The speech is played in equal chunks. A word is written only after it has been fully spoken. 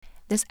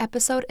This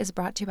episode is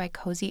brought to you by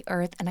Cozy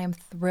Earth, and I'm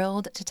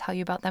thrilled to tell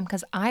you about them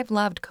because I've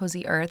loved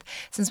Cozy Earth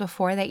since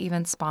before they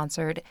even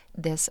sponsored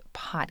this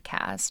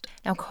podcast.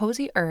 Now,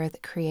 Cozy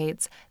Earth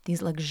creates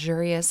these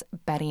luxurious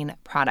bedding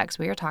products.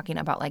 We are talking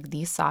about like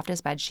the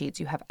softest bed sheets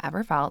you have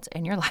ever felt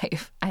in your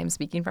life. I'm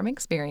speaking from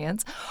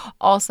experience.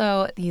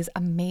 Also, these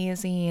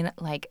amazing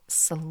like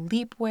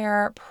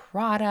sleepwear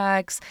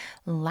products,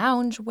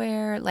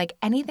 loungewear, like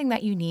anything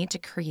that you need to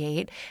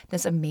create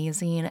this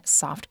amazing,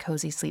 soft,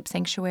 cozy sleep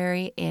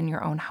sanctuary in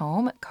your own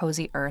home,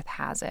 Cozy Earth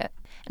has it.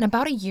 And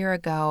about a year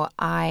ago,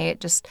 I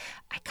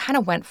kind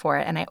of went for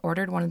it and I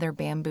ordered one of their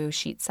bamboo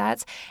sheet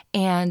sets.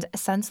 And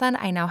since then,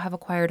 I now have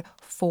acquired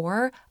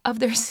 4 of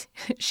their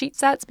sheet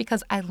sets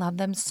because I love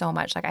them so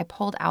much. Like I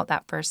pulled out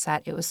that first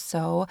set. It was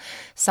so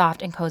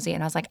soft and cozy.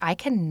 And I was like, I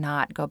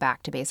cannot go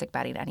back to basic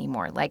bedding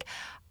anymore. Like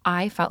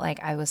I felt like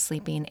I was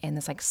sleeping in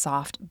this like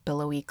soft,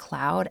 billowy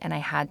cloud, and I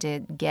had to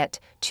get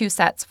 2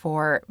 sets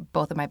for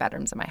both of my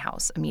bedrooms in my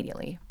house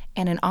immediately.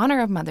 And in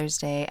honor of Mother's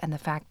Day and the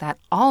fact that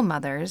all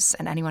mothers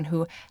and anyone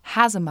who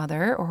has a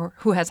mother or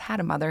who has had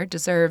a mother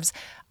deserves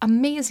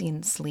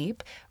amazing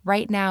sleep,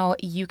 right now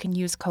you can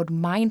use code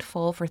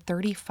MINDFUL for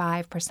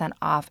 35%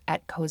 off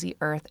at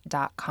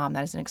CozyEarth.com.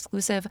 That is an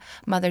exclusive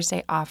Mother's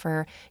Day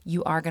offer.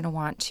 You are going to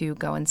want to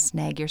go and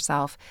snag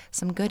yourself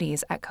some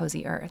goodies at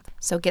Cozy Earth.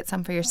 So get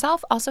some for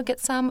yourself, also get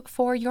some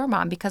for your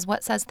mom, because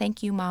what says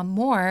thank you, mom,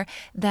 more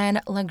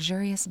than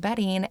luxurious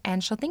bedding?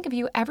 And she'll think of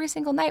you every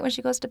single night when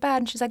she goes to bed.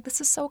 And she's like,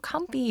 this is so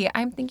comfy.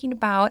 I'm thinking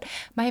about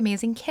my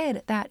amazing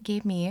kid that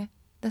gave me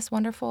this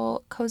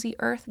wonderful Cozy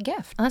Earth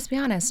gift. And let's be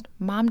honest,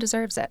 mom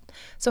deserves it.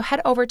 So head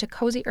over to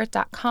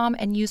CozyEarth.com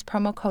and use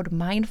promo code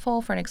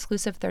MINDFUL for an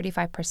exclusive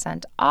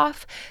 35%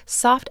 off.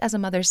 Soft as a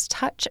mother's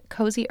touch,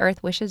 Cozy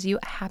Earth wishes you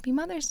a happy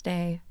Mother's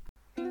Day.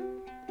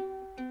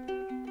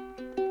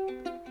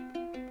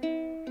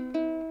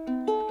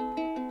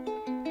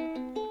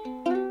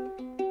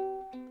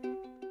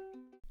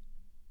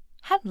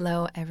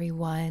 Hello,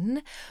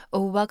 everyone.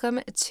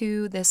 Welcome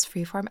to this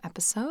freeform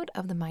episode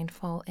of the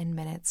Mindful in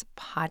Minutes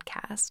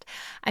podcast.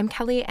 I'm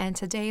Kelly, and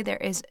today there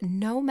is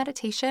no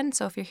meditation.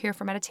 So if you're here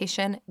for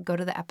meditation, go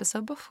to the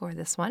episode before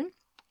this one.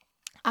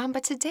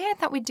 But today I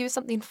thought we'd do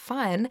something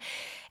fun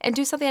and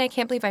do something I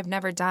can't believe I've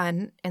never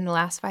done in the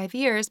last 5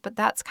 years, but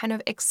that's kind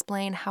of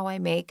explain how I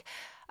make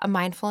a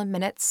Mindful in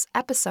Minutes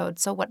episode.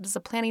 So what does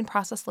the planning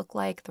process look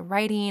like, the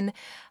writing,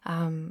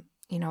 the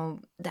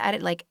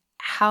edit, like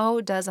how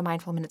does a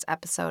Mindful Minutes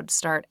episode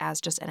start as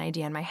just an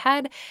idea in my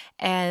head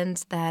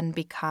and then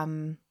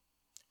become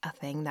a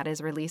thing that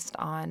is released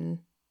on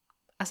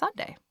a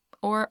Sunday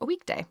or a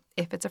weekday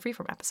if it's a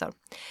freeform episode?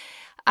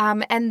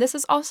 And this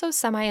is also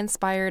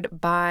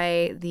semi-inspired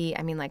by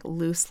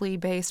loosely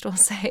based, we'll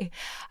say,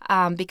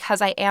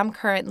 because I am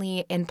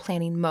currently in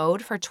planning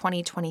mode for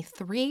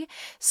 2023.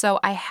 So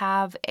I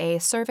have a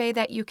survey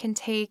that you can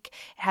take.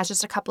 It has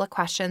just a couple of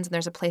questions, and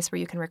there's a place where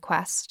you can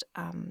request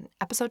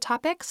episode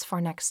topics for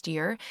next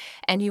year.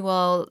 And you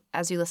will,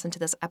 as you listen to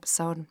this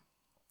episode,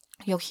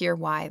 you'll hear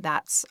why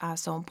that's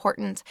so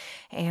important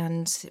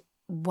and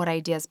what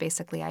ideas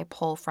basically I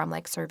pull from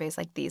like surveys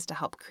like these to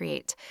help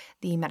create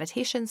the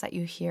meditations that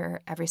you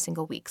hear every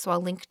single week. So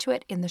I'll link to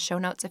it in the show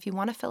notes if you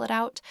want to fill it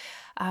out.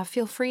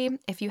 Feel free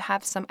if you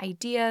have some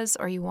ideas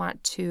or you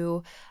want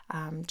to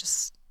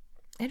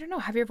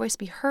have your voice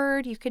be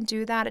heard, you can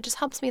do that. It just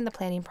helps me in the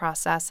planning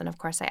process. And of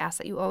course, I ask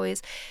that you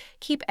always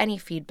keep any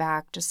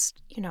feedback.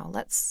 Just,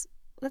 let's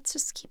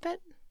just keep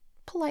it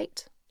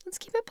polite. Let's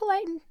keep it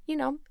polite and,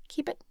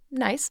 keep it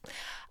nice.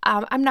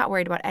 I'm not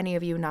worried about any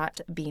of you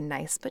not being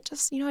nice, but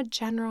just, a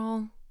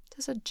general,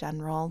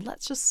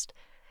 let's just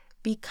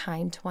be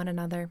kind to one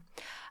another.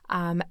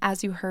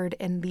 As you heard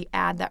in the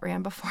ad that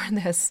ran before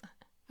this,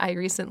 I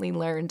recently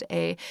learned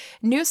a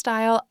new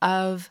style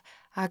of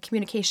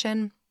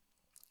communication.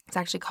 It's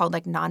actually called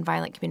like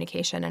nonviolent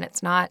communication. And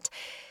it's not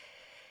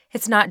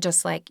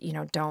just like,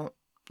 don't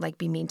like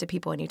be mean to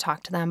people when you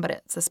talk to them, but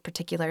it's this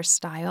particular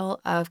style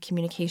of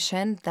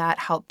communication that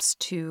helps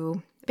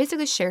to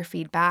basically share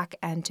feedback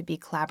and to be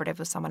collaborative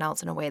with someone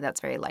else in a way that's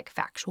very like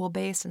factual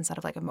based instead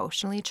of like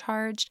emotionally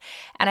charged.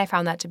 And I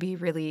found it to be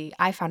really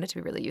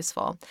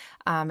useful.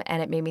 And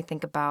it made me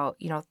think about,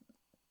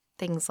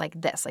 things like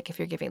this, like if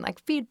you're giving like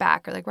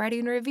feedback or like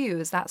writing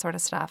reviews, that sort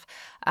of stuff,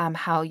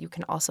 how you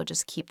can also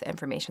just keep the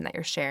information that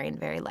you're sharing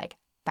very like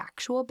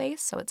factual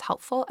based. So it's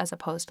helpful as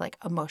opposed to like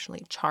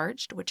emotionally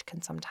charged, which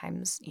can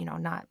sometimes,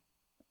 not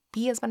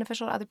be as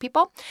beneficial to other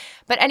people.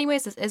 But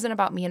anyways, this isn't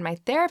about me and my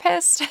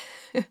therapist.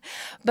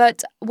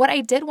 But what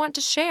I did want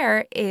to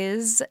share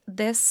is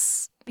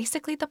this,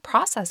 basically the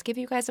process, give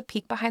you guys a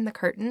peek behind the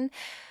curtain,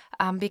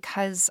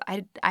 because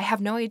I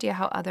have no idea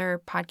how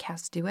other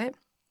podcasts do it.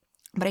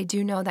 But I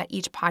do know that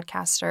each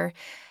podcaster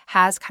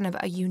has kind of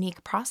a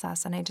unique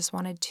process, and I just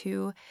wanted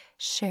to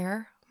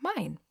share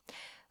mine.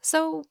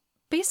 So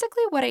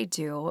basically what I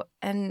do,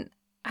 and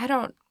I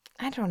don't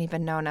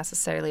even know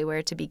necessarily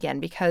where to begin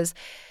because,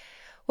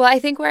 well, I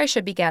think where I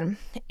should begin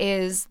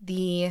is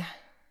the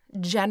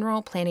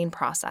general planning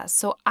process.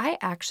 So I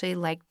actually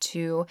like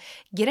to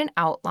get an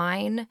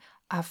outline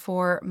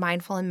for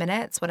Mindful in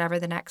Minutes, whatever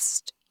the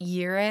next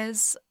year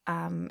is,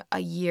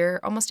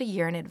 almost a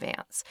year in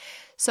advance.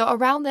 So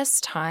around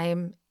this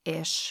time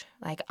ish,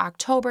 like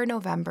October,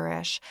 November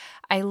ish,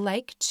 I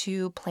like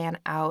to plan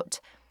out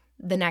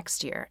the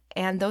next year.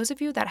 And those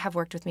of you that have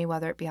worked with me,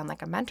 whether it be on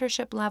like a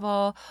mentorship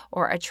level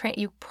or a train,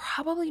 you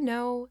probably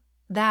know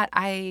that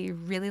I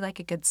really like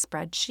a good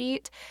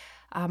spreadsheet.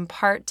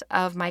 Part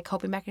of my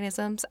coping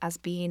mechanisms as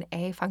being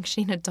a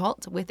functioning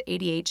adult with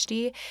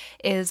ADHD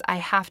is I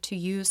have to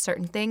use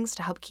certain things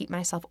to help keep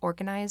myself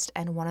organized.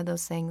 And one of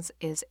those things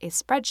is a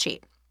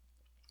spreadsheet.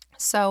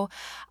 So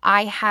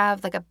I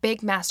have like a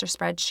big master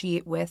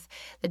spreadsheet with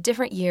the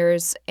different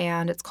years,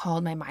 and it's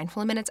called my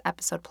Mindful in Minutes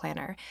episode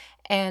planner.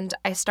 And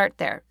I start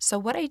there. So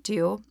what I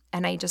do,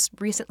 and I just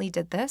recently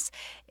did this,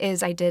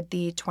 is I did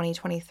the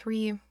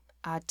 2023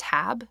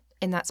 tab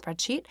in that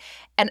spreadsheet,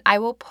 and I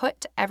will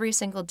put every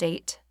single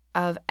date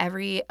of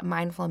every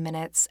Mindful in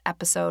Minutes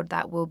episode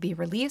that will be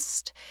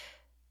released,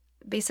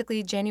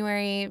 basically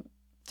January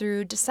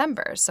through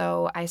December.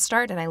 So I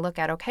start and I look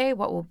at, okay,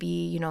 what will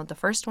be, the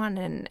first one?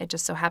 And it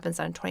just so happens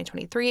that in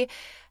 2023,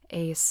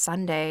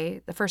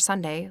 the first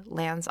Sunday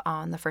lands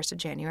on the 1st of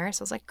January.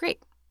 So I was like,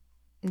 great,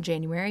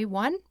 January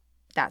 1,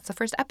 that's the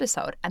first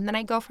episode. And then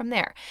I go from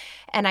there.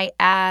 And I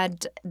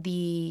add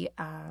the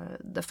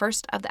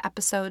first of the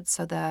episodes,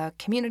 so the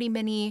community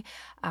mini.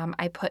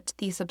 I put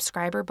the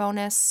subscriber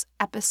bonus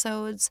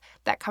episodes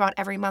that come out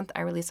every month.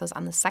 I release those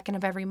on the 2nd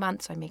of every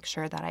month. So I make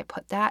sure that I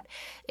put that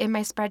in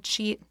my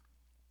spreadsheet.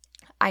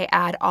 I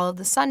add all of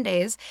the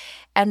Sundays.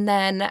 And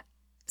then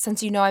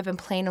since I've been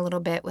playing a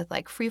little bit with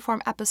like freeform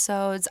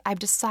episodes, I've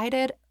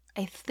decided,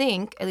 I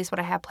think, at least what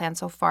I have planned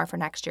so far for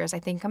next year is I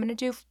think I'm going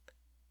to do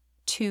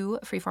 2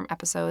 freeform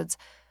episodes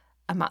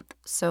a month.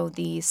 So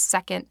the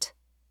 2nd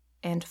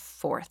and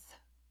 4th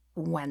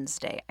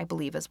Wednesday, I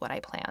believe, is what I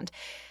planned.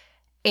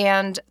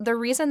 And the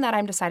reason that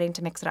I'm deciding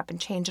to mix it up and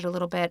change it a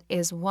little bit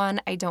is, one,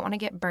 I don't want to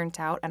get burnt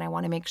out, and I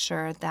want to make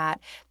sure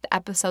that the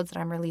episodes that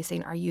I'm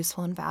releasing are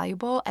useful and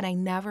valuable. And I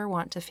never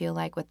want to feel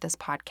like with this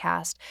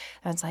podcast,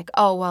 and it's like,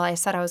 oh, well, I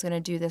said I was going to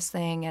do this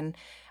thing and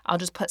I'll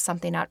just put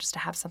something out just to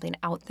have something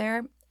out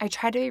there. I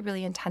try to be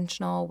really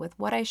intentional with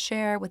what I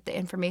share, with the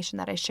information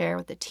that I share,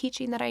 with the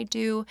teaching that I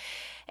do.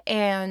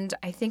 And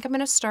I think I'm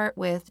going to start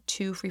with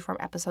 2 freeform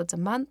episodes a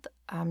month,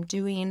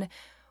 doing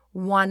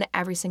one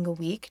every single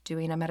week,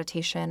 doing a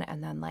meditation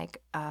and then like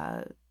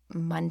a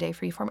Monday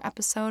freeform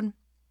episode.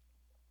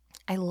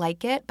 I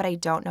like it, but I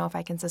don't know if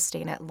I can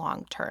sustain it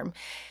long term.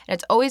 And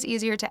it's always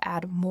easier to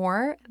add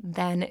more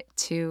than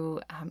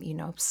to,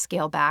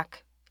 scale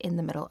back in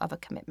the middle of a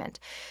commitment.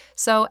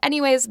 So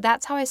anyways,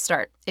 that's how I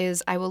start,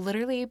 is I will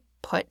literally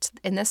put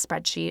in this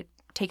spreadsheet,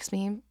 takes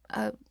me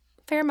a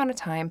fair amount of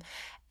time,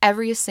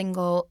 every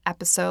single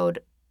episode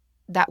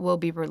that will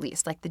be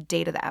released, like the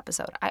date of the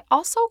episode. I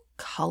also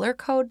color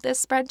code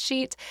this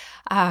spreadsheet.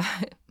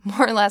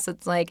 More or less,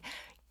 it's like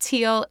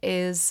teal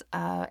is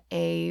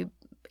a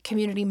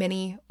community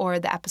mini, or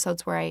the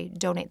episodes where I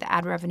donate the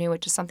ad revenue,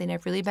 which is something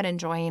I've really been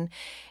enjoying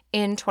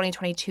in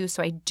 2022.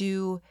 So I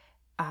do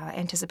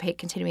anticipate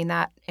continuing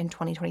that in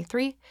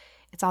 2023.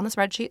 It's on the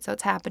spreadsheet, so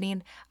it's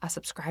happening.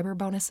 Subscriber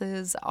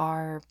bonuses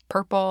are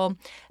purple,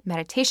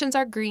 meditations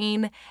are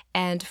green,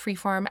 and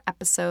freeform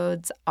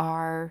episodes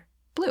are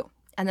blue.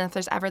 And then if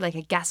there's ever like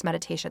a guest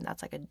meditation,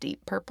 that's like a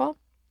deep purple.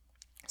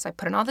 So I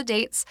put in all the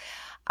dates.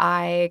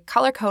 I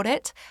color code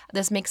it.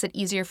 This makes it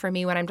easier for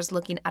me when I'm just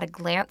looking at a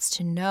glance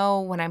to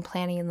know when I'm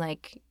planning,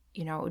 like,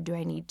 do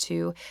I need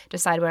to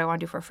decide what I want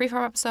to do for a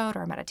freeform episode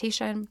or a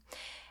meditation?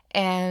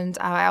 And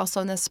I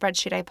also, in this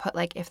spreadsheet, I put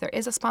like if there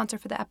is a sponsor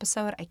for the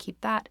episode, I keep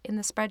that in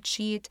the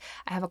spreadsheet.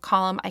 I have a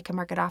column, I can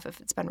mark it off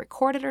if it's been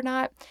recorded or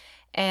not,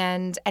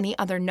 and any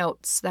other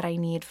notes that I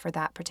need for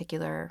that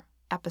particular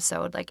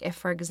episode. Like if,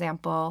 for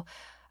example,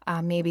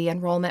 maybe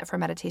enrollment for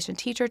meditation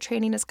teacher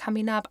training is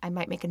coming up, I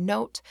might make a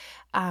note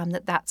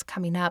that that's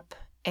coming up,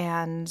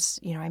 and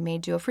I may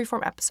do a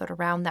freeform episode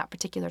around that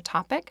particular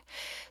topic.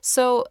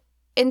 So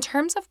in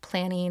terms of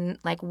planning,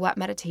 like what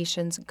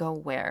meditations go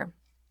where,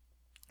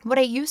 what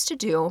I used to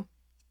do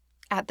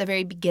at the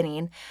very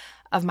beginning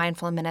of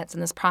Mindful in Minutes,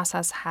 and this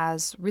process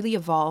has really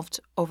evolved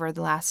over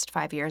the last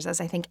 5 years, as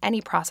I think any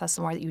process,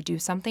 the more that you do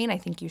something, I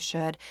think you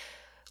should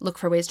look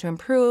for ways to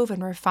improve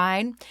and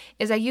refine,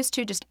 is I used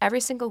to just every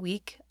single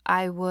week,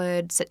 I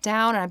would sit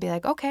down and I'd be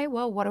like, okay,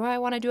 well, what do I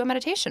want to do a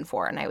meditation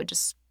for? And I would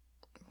just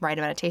write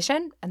a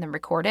meditation and then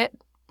record it,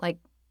 like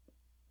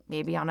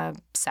maybe on a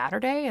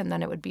Saturday, and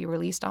then it would be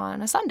released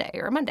on a Sunday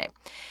or a Monday.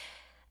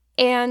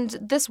 And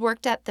this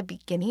worked at the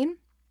beginning.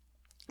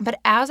 But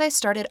as I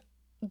started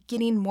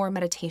getting more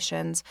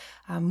meditations,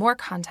 more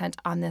content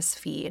on this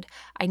feed,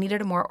 I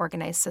needed a more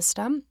organized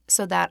system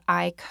so that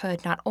I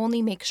could not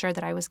only make sure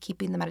that I was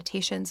keeping the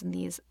meditations and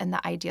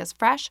the ideas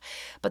fresh,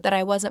 but that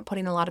I wasn't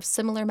putting a lot of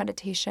similar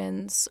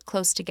meditations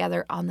close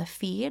together on the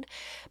feed,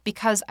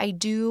 because I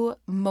do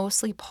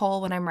mostly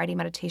pull when I'm writing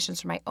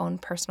meditations for my own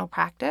personal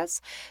practice.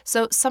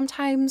 So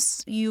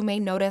sometimes you may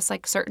notice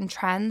like certain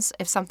trends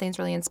if something's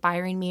really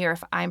inspiring me, or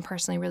if I'm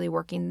personally really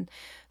working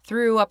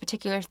through a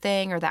particular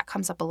thing, or that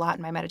comes up a lot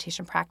in my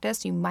meditation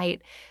practice, you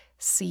might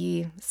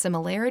see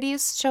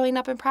similarities showing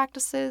up in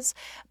practices,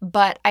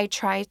 but I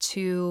try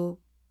to,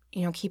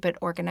 keep it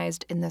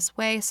organized in this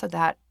way so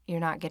that you're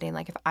not getting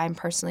like if I'm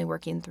personally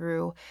working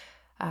through,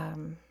 I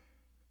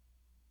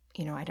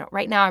don't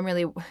right now I'm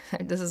really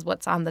this is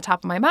what's on the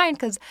top of my mind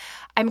because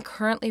I'm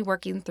currently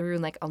working through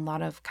like a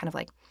lot of kind of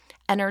like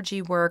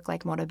energy work,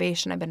 like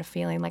motivation. I've been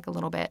feeling like a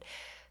little bit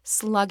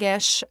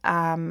sluggish,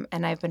 and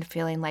I've been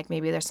feeling like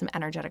maybe there's some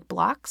energetic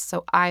blocks.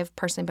 So I've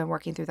personally been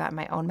working through that in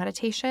my own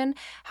meditation.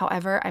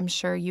 However, I'm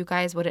sure you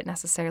guys wouldn't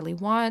necessarily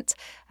want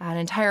an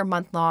entire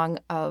month long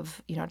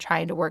of,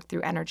 trying to work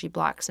through energy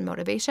blocks and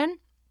motivation.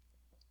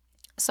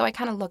 So I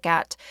kind of look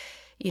at,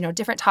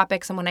 different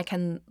topics, and when I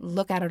can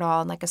look at it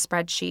all in like a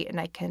spreadsheet and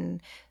I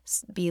can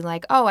be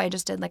like, oh, I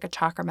just did like a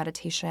chakra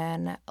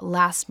meditation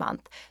last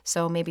month.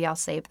 So maybe I'll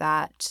save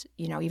that,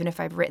 even if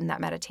I've written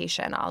that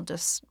meditation, I'll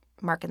just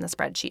mark in the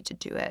spreadsheet to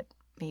do it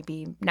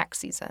maybe next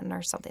season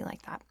or something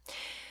like that.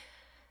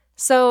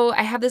 So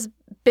I have this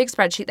big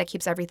spreadsheet that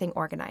keeps everything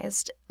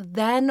organized.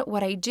 Then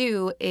what I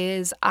do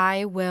is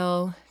I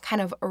will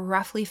kind of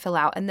roughly fill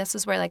out, and this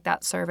is where like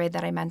that survey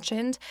that I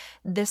mentioned,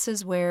 this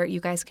is where you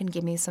guys can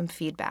give me some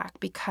feedback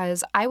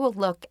because I will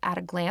look at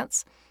a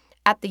glance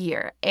at the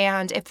year.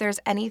 And if there's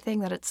anything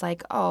that it's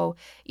like, oh,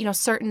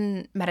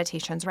 certain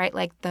meditations, right?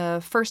 Like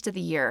the first of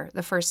the year,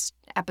 the first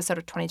episode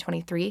of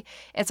 2023,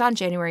 it's on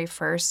January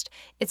 1st.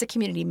 It's a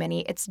community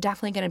mini. It's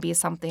definitely going to be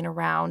something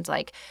around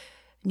like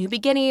new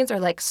beginnings or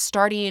like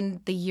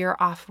starting the year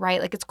off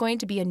right. Like it's going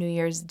to be a New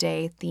Year's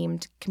Day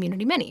themed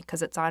community mini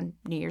because it's on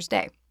New Year's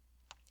Day.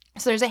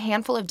 So there's a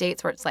handful of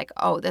dates where it's like,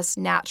 oh, this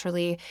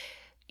naturally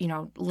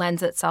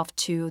lends itself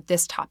to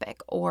this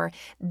topic or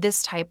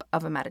this type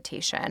of a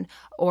meditation.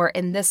 Or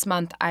in this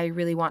month, I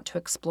really want to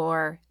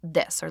explore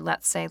this. Or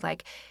let's say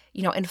like,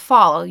 in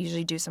fall, I'll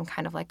usually do some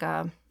kind of like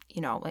a,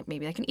 like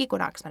maybe like an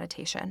equinox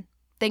meditation,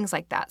 things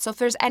like that. So if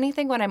there's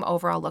anything when I'm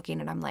overall looking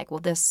and I'm like,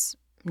 well, this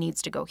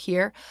needs to go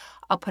here,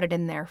 I'll put it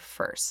in there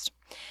first.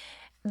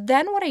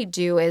 Then what I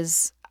do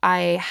is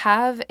I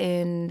have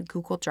in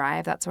Google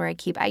Drive, that's where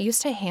I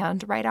used to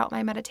hand write out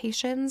my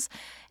meditations,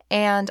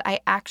 and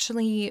I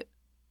actually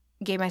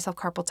gave myself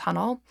carpal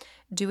tunnel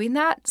doing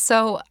that.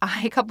 So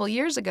a couple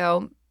years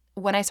ago,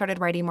 when I started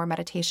writing more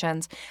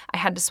meditations, I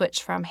had to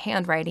switch from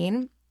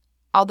handwriting,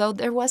 although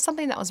there was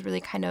something that was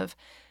really kind of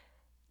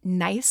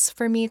nice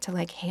for me to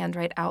like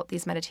handwrite out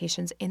these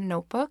meditations in a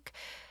notebook.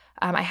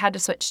 I had to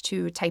switch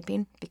to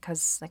typing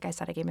because, like I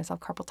said, I gave myself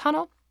carpal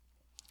tunnel.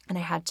 And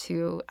I had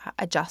to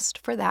adjust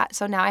for that.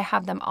 So now I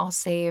have them all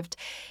saved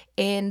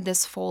in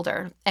this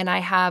folder. And I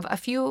have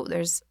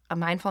there's a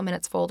Mindful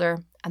Minutes folder,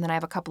 and then I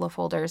have a couple of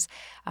folders.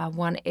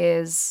 One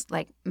is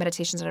like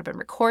meditations that have been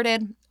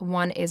recorded.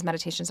 One is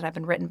meditations that have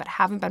been written but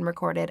haven't been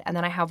recorded. And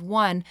then I have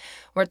one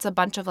where it's a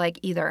bunch of like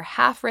either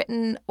half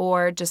written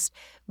or just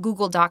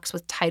Google Docs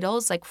with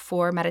titles like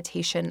for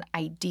meditation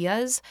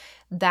ideas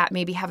that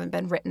maybe haven't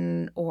been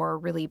written or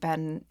really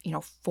been,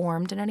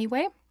 formed in any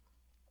way.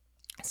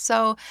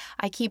 So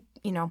I keep,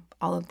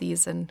 all of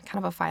these in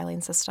kind of a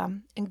filing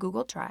system in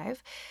Google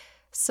Drive.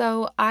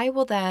 So I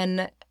will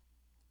then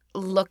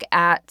look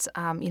at,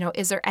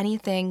 is there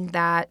anything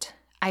that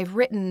I've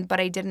written but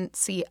I didn't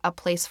see a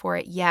place for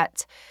it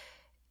yet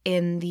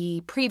in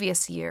the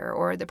previous year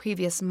or the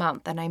previous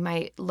month? And I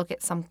might look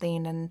at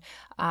something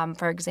and,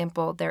 for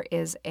example, there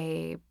is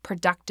a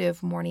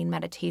productive morning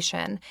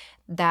meditation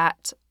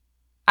that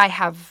I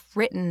have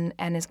written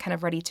and is kind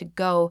of ready to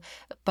go.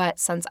 But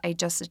since I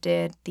just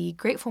did the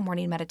Grateful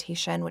Morning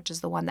meditation, which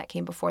is the one that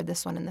came before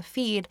this one in the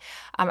feed,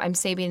 I'm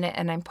saving it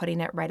and I'm putting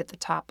it right at the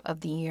top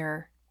of the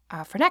year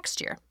for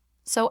next year.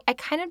 So I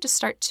kind of just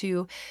start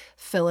to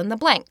fill in the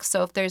blanks.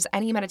 So if there's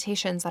any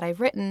meditations that I've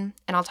written,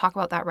 and I'll talk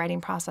about that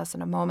writing process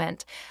in a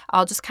moment,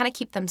 I'll just kind of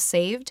keep them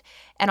saved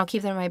and I'll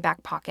keep them in my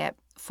back pocket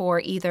for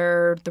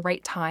either the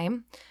right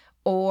time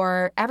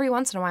or every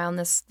once in a while. And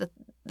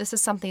this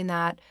is something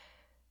that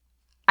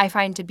I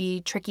find to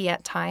be tricky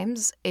at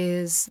times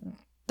is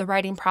the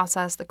writing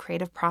process, the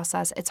creative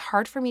process. It's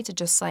hard for me to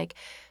just like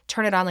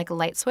turn it on like a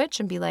light switch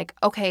and be like,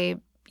 okay,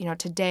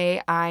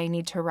 today I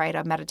need to write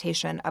a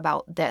meditation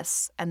about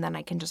this, and then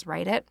I can just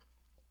write it.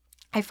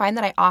 I find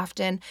that I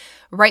often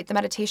write the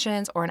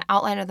meditations or an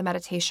outline of the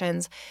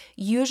meditations.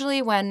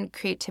 Usually when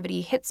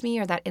creativity hits me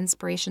or that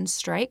inspiration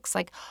strikes,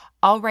 like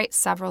I'll write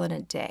several in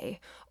a day,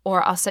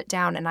 or I'll sit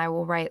down and I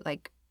will write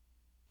like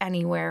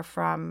anywhere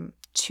from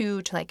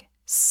 2 to like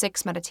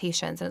 6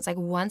 meditations. And it's like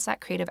once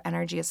that creative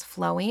energy is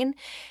flowing,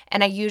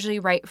 and I usually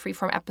write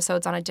freeform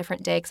episodes on a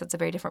different day because it's a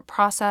very different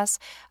process,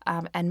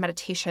 and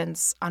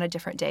meditations on a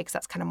different day because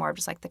that's kind of more of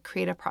just like the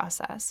creative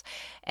process.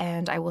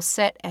 And I will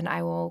sit and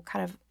I will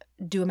kind of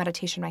do a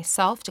meditation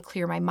myself to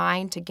clear my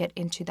mind, to get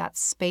into that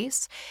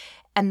space.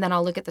 And then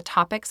I'll look at the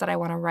topics that I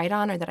want to write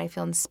on or that I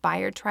feel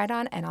inspired to write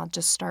on, and I'll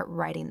just start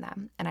writing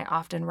them. And I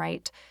often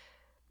write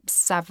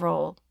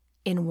several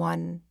in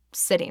one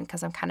sitting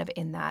because I'm kind of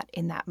in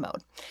that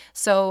mode.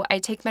 So I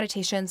take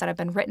meditations that have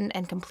been written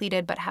and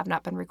completed but have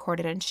not been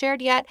recorded and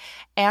shared yet,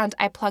 and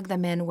I plug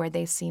them in where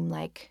they seem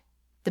like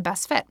the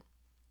best fit.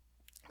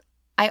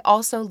 I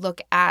also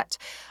look at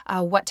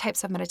what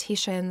types of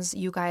meditations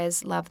you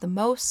guys love the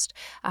most.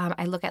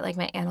 I look at like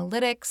my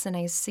analytics and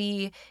I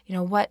see,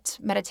 what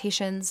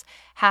meditations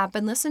have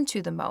been listened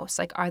to the most.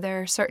 Like, are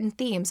there certain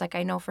themes? Like,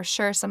 I know for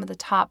sure some of the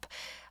top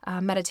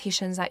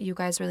meditations that you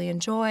guys really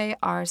enjoy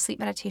are sleep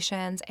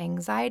meditations,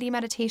 anxiety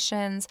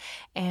meditations,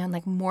 and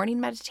like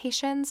morning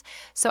meditations.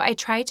 So I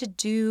try to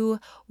do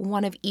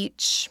one of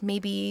each,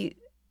 maybe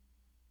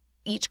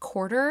each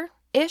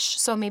quarter-ish.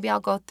 So maybe I'll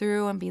go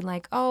through and be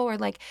like, or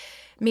like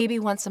maybe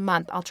once a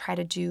month I'll try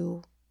to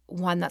do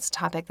one that's a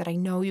topic that I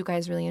know you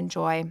guys really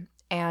enjoy.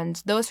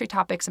 And those 3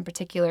 topics in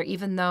particular,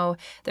 even though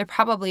they're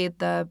probably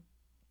the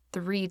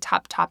 3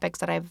 top topics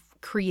that I've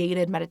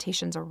created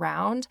meditations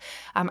around,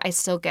 I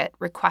still get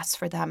requests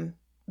for them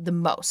the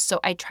most. So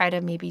I try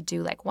to maybe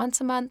do like once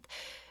a month,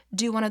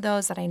 do one of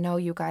those that I know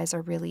you guys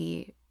are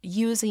really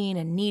using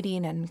and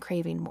needing and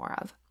craving more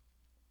of.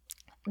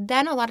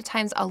 Then a lot of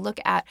times I'll look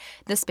at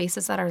the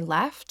spaces that are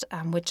left,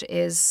 which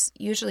is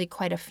usually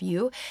quite a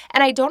few.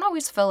 And I don't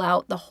always fill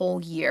out the whole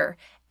year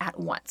at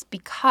once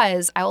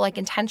because I will like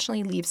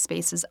intentionally leave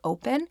spaces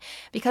open,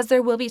 because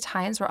there will be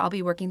times where I'll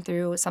be working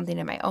through something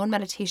in my own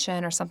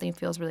meditation or something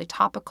feels really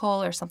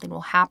topical or something will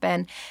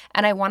happen.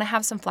 And I want to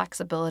have some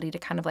flexibility to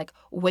kind of like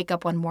wake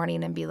up one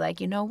morning and be like,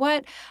 you know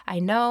what? I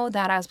know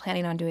that I was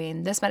planning on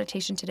doing this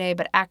meditation today,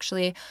 but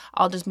actually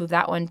I'll just move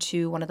that one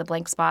to one of the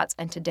blank spots.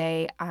 And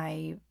today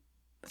I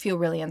feel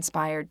really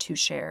inspired to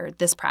share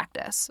this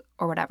practice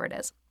or whatever it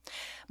is.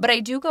 But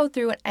I do go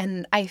through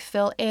and I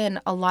fill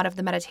in a lot of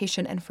the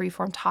meditation and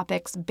freeform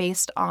topics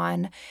based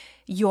on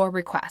your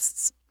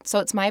requests. So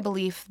it's my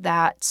belief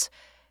that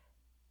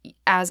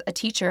as a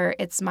teacher,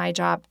 it's my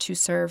job to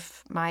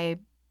serve my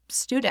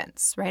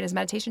students, right? As a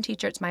meditation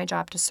teacher, it's my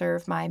job to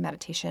serve my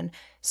meditation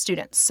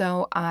students.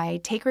 So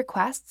I take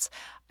requests.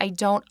 I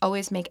don't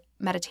always make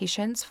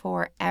meditations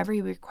for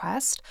every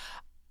request.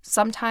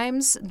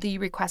 Sometimes the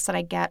requests that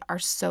I get are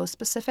so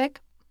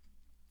specific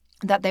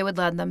that they would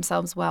lend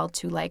themselves well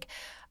to like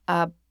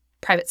a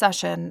private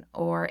session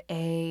or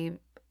a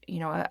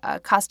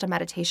custom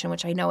meditation,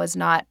 which I know is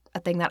not a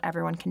thing that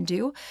everyone can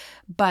do.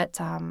 But,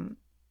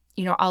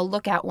 I'll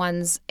look at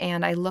ones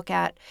and I look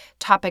at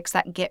topics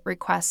that get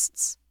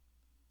requests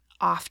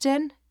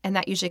often, and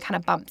that usually kind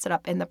of bumps it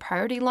up in the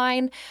priority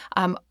line.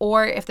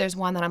 Or if there's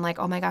one that I'm like,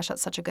 oh my gosh,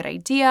 that's such a good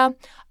idea,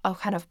 I'll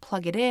kind of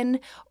plug it in.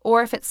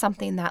 Or if it's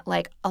something that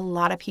like a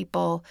lot of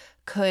people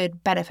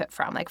could benefit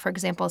from. Like, for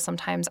example,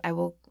 sometimes I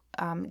will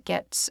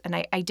get, and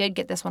I did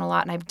get this one a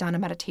lot, and I've done a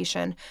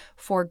meditation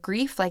for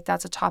grief. Like,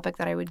 that's a topic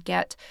that I would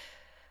get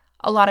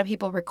a lot of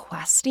people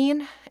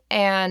requesting.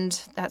 And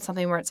that's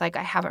something where it's like,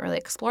 I haven't really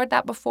explored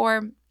that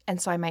before.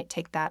 And so I might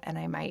take that and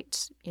I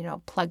might,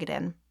 plug it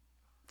in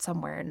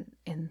somewhere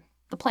in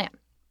the plan.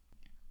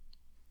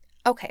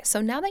 Okay, so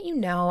now that you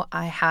know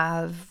I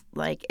have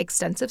like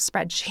extensive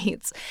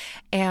spreadsheets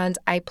and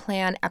I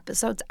plan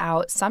episodes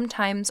out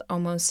sometimes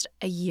almost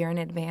a year in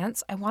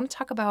advance, I want to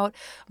talk about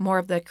more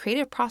of the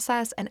creative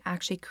process and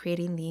actually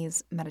creating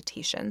these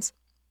meditations.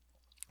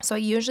 So I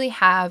usually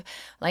have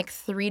like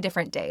 3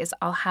 different days.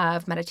 I'll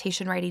have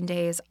meditation writing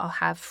days, I'll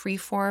have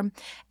freeform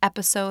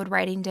episode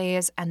writing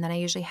days, and then I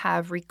usually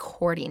have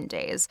recording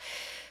days.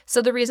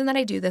 So the reason that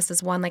I do this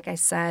is, one, like I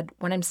said,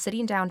 when I'm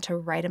sitting down to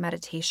write a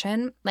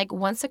meditation, like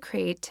once the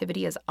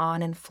creativity is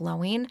on and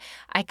flowing,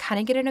 I kind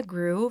of get in a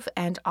groove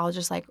and I'll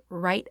just like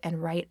write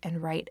and write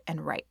and write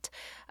and write.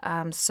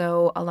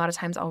 So a lot of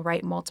times I'll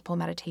write multiple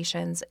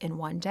meditations in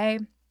one day,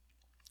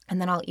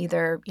 and then I'll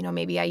either,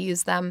 maybe I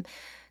use them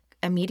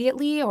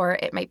immediately, or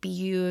it might be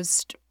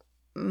used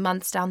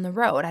months down the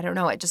road. I don't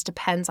know. It just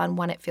depends on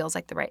when it feels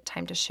like the right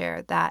time to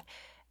share that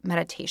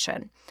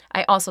meditation.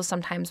 I also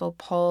sometimes will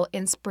pull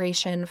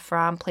inspiration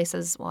from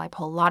places. Well, I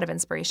pull a lot of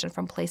inspiration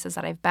from places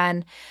that I've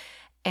been.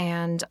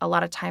 And a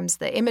lot of times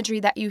the imagery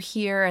that you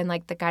hear and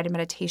like the guided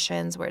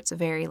meditations where it's a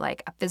very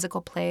like a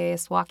physical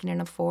place, walking in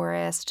a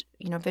forest,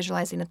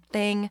 visualizing a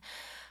thing.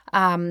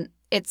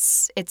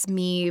 It's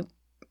me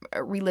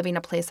reliving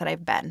a place that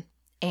I've been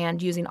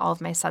and using all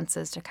of my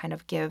senses to kind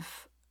of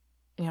give,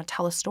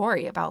 tell a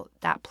story about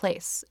that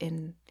place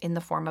in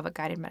the form of a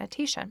guided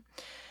meditation.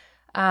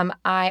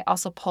 I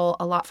also pull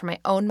a lot from my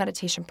own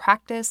meditation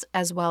practice,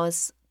 as well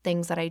as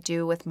things that I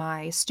do with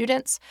my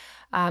students,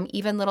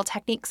 even little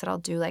techniques that I'll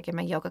do like in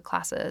my yoga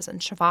classes and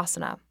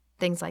shavasana,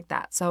 things like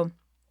that. So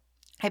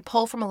I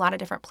pull from a lot of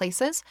different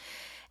places,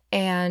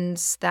 and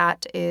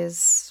that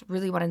is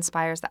really what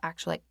inspires the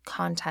actual like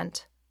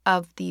content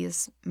of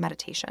these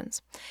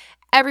meditations.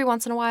 Every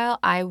once in a while,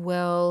 I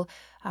will,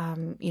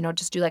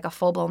 just do like a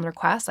full-blown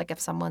request. Like if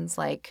someone's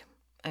like,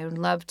 I would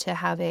love to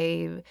have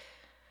a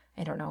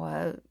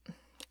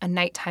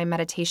nighttime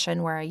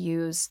meditation where I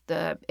use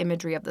the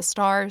imagery of the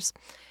stars.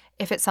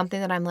 If it's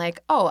something that I'm like,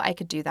 oh, I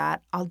could do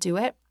that, I'll do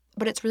it.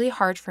 but it's really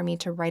hard for me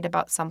to write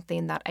about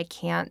something that I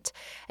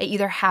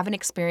either haven't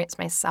experienced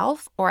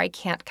myself or I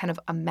can't kind of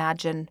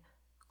imagine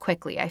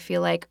quickly. I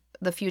feel like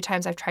the few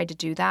times I've tried to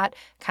do that,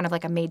 kind of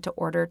like a made to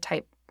order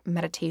type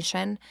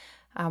meditation,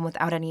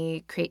 without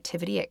any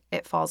creativity,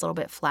 it falls a little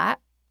bit flat.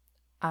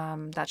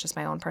 That's just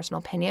my own personal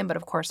opinion, but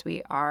of course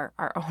we are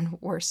our own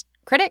worst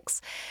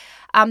critics.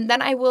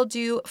 Then I will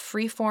do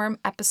freeform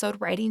episode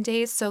writing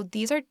days. So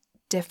these are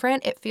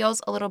different. It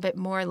feels a little bit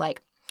more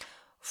like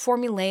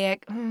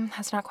formulaic.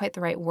 That's not quite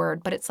the right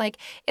word, but it's like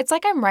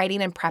I'm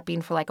writing and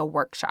prepping for like a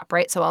workshop,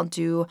 right? So I'll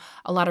do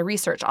a lot of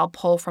research. I'll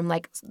pull from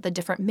like the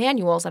different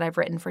manuals that I've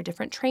written for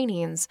different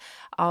trainings.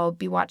 I'll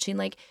be watching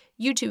like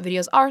YouTube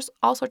videos,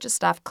 all sorts of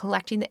stuff,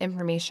 collecting the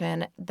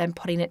information, then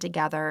putting it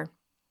together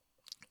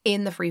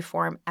in the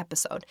freeform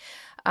episode.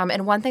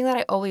 And one thing that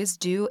I always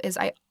do is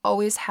I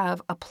always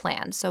have a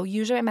plan. So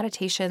usually my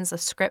meditations, the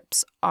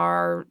scripts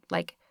are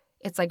like,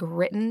 it's like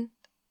written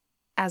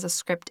as a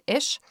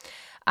script-ish.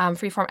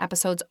 Freeform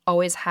episodes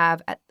always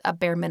have at a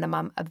bare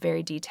minimum a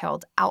very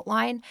detailed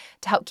outline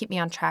to help keep me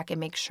on track and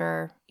make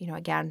sure,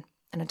 again,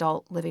 an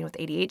adult living with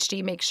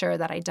ADHD, make sure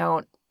that I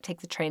don't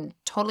take the train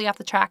totally off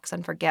the tracks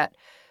and forget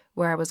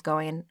where I was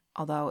going.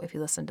 Although if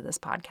you listen to this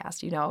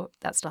podcast,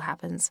 that still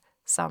happens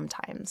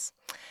sometimes.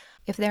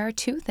 If there are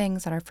two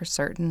things that are for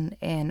certain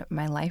in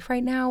my life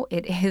right now,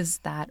 it is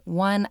that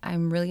one,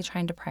 I'm really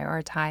trying to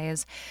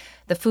prioritize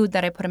the food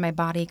that I put in my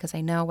body because I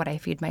know what I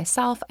feed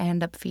myself, I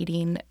end up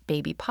feeding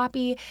baby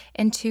Poppy.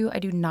 And two, I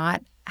do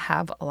not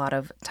have a lot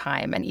of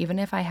time. And even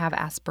if I have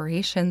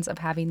aspirations of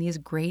having these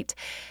great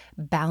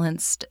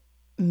balanced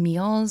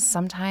meals,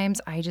 sometimes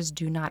I just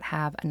do not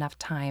have enough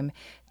time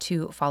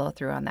to follow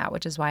through on that,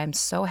 which is why I'm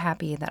so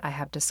happy that I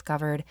have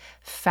discovered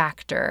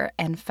Factor.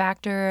 And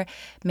Factor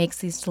makes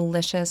these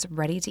delicious,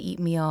 ready-to-eat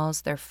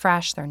meals. They're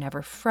fresh, they're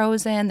never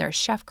frozen, they're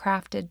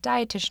chef-crafted,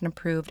 dietitian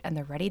approved, and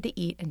they're ready to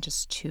eat in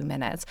just 2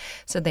 minutes.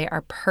 So they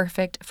are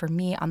perfect for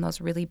me on those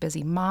really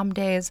busy mom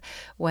days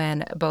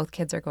when both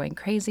kids are going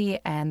crazy,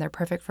 and they're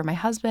perfect for my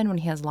husband when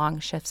he has long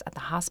shifts at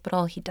the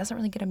hospital. He doesn't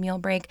really get a meal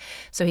break,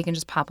 so he can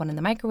just pop one in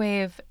the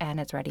microwave and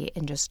it's ready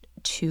in just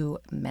 2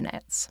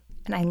 minutes.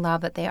 And I love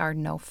that they are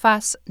no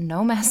fuss,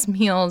 no mess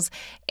meals,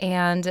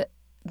 and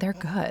they're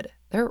good.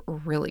 They're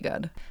really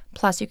good.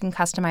 Plus, you can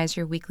customize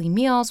your weekly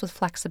meals with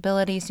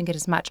flexibility so you can get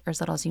as much or as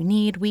little as you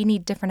need. We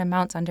need different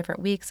amounts on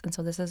different weeks, and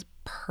so this is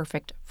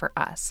perfect for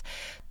us.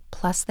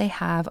 Plus, they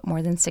have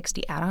more than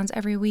 60 add-ons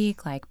every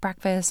week, like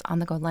breakfast,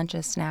 on-the-go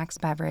lunches, snacks,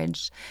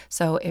 beverage.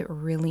 So it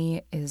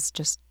really is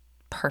just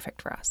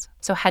perfect for us.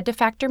 So head to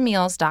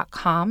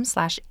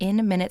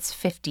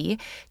factormeals.com/inminutes50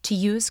 to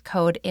use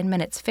code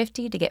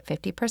inminutes50 to get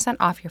 50%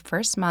 off your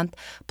first month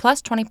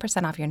plus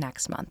 20% off your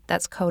next month.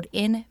 That's code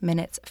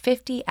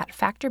inminutes50 at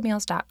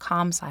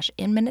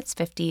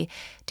factormeals.com/inminutes50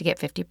 to get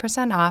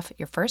 50% off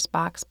your first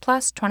box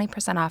plus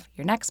 20% off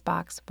your next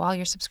box while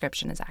your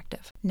subscription is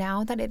active.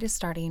 Now that it is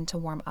starting to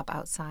warm up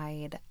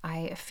outside,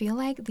 I feel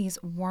like these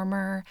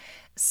warmer,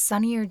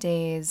 sunnier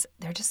days,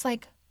 they're just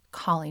like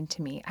calling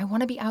to me. I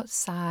want to be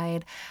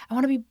outside. I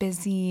want to be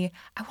busy.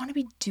 I want to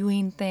be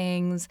doing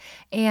things.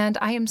 And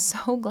I am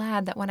so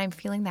glad that when I'm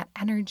feeling that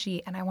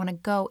energy and I want to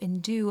go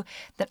and do,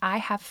 that I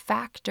have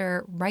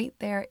Factor right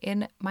there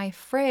in my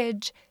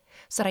fridge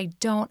so that I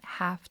don't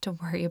have to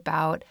worry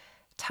about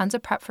tons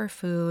of prep for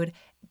food,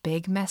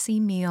 big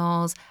messy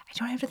meals. I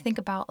don't have to think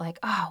about like,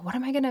 what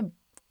am I going to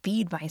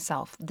feed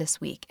myself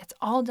this week? It's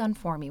all done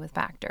for me with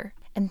Factor.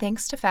 And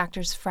thanks to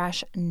Factor's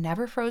fresh,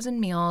 never frozen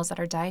meals that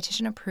are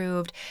dietitian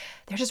approved,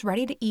 they're just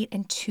ready to eat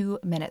in 2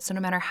 minutes. So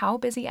no matter how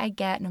busy I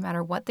get, no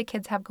matter what the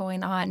kids have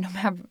going on, no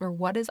matter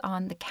what is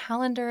on the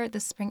calendar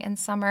this spring and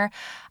summer,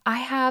 I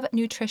have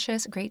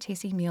nutritious, great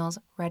tasting meals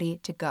ready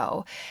to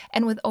go.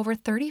 And with over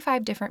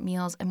 35 different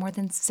meals and more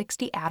than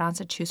 60 add-ons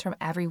to choose from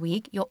every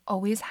week, you'll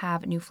always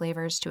have new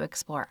flavors to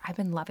explore. I've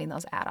been loving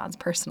those add-ons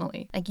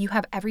personally. Like you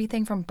have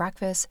everything from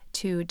breakfast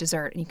to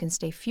dessert, and you can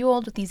stay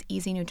fueled with these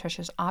easy,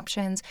 nutritious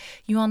options.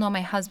 You all know my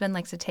husband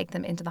likes to take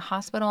them into the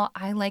hospital.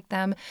 I like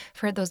them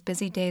for those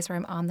busy days where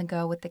I'm on the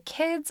go with the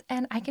kids,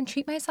 and I can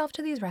treat myself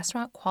to these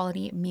restaurant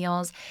quality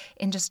meals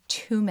in just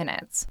 2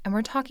 minutes. And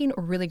we're talking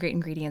really great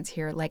ingredients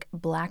here, like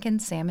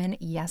blackened salmon,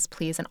 yes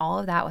please, and all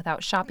of that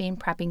without shopping,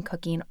 prepping,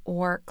 cooking,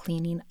 or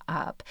cleaning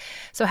up.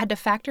 So head to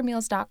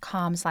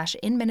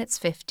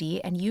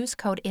factormeals.com/inminutes50 and use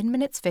code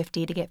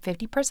inminutes50 to get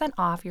 50%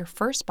 off your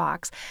first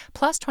box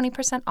plus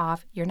 20%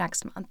 off your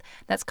next month.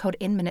 That's code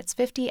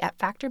inminutes50 at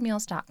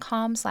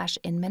factormeals.com/inminutes50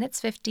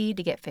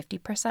 to get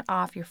 50%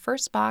 off your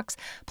first box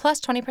plus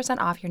 20%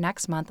 off your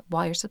next month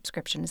while your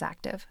subscription is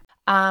active.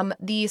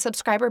 The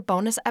subscriber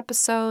bonus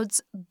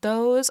episodes,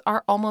 those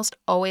are almost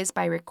always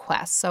by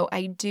request. So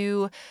I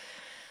do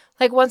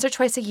like once or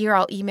twice a year,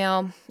 I'll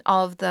email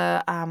all of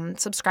the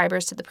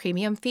subscribers to the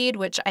premium feed,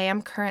 which I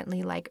am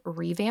currently like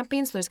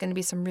revamping. So there's going to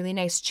be some really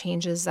nice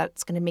changes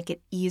that's going to make it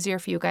easier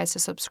for you guys to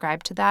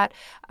subscribe to that.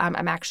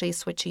 I'm actually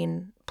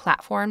switching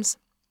platforms.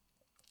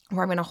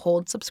 where I'm going to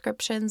hold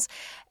subscriptions,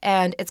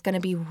 and it's going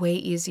to be way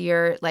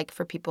easier. Like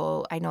for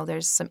people, I know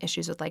there's some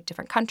issues with like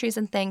different countries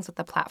and things with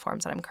the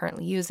platforms that I'm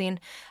currently using.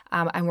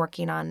 I'm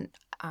working on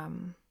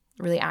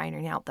really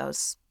ironing out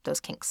those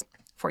kinks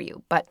for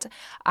you. But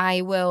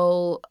I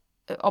will.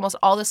 Almost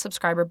all the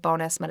subscriber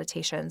bonus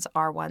meditations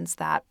are ones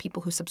that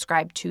people who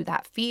subscribe to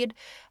that feed,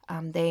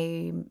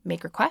 they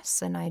make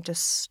requests, and I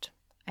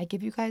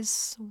give you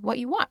guys what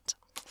you want.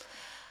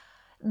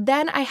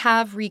 Then I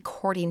have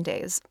recording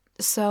days.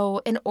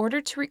 So in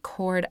order to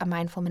record a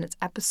Mindful Minutes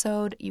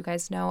episode, you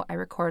guys know I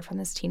record from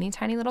this teeny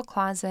tiny little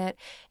closet.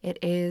 It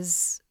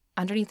is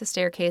underneath the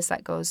staircase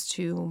that goes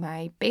to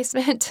my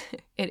basement.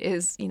 It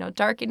is,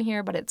 dark in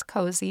here, but it's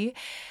cozy.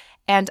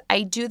 And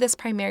I do this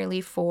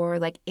primarily for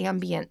like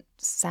ambient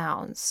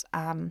sounds.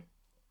 When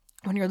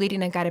you're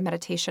leading a guided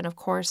meditation, of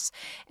course,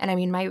 and I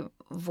mean, my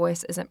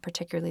voice isn't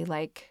particularly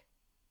like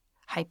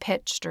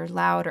high-pitched or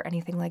loud or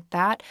anything like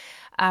that,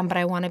 but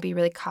I want to be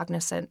really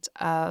cognizant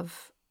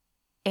of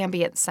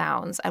ambient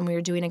sounds. And when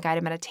you're doing a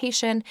guided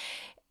meditation,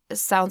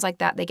 sounds like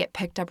that, they get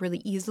picked up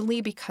really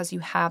easily because you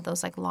have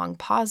those like long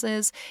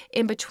pauses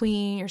in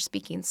between, you're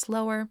speaking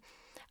slower.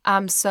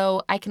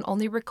 So I can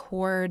only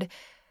record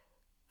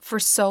for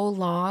so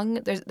long.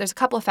 There's a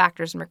couple of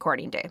factors in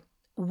recording day.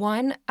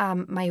 One,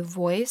 my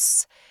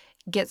voice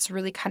gets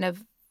really kind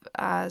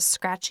of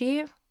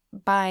scratchy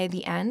by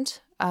the end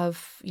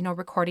of,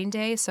 recording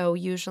day. So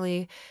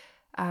usually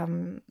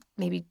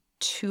maybe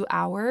 2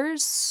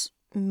 hours,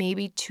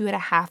 maybe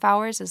 2.5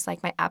 hours is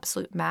like my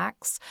absolute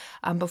max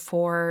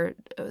before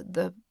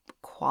the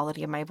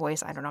quality of my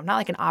voice. I don't know. I'm not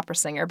like an opera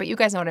singer, but you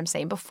guys know what I'm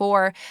saying.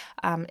 Before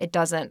I'm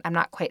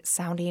not quite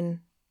sounding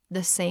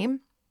the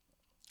same.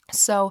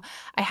 So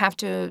I have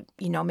to,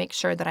 make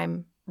sure that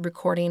I'm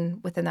recording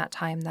within that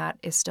time that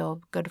is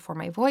still good for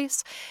my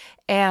voice.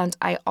 And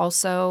I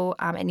also,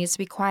 it needs to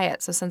be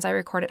quiet. So since I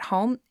record at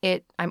home,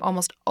 I'm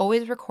almost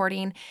always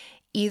recording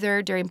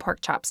either during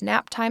Pork Chop's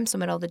nap time, so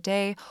middle of the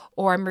day,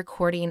 or I'm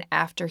recording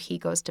after he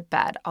goes to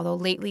bed. Although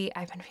lately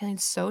I've been feeling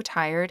so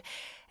tired.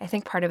 I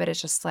think part of it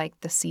is just like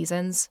the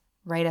seasons,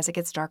 right? As it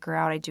gets darker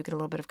out, I do get a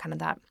little bit of kind of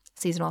that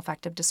seasonal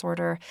affective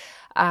disorder.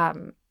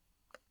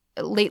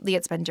 Lately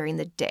it's been during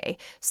the day.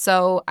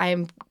 So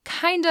I'm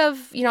kind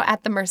of,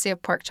 at the mercy of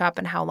Pork Chop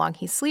and how long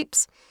he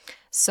sleeps.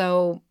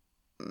 So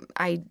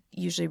I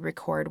usually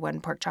record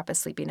when Pork Chop is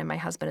sleeping and my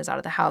husband is out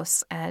of the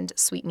house and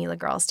sweet Mila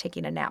girl is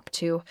taking a nap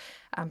too,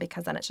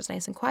 because then it's just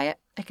nice and quiet.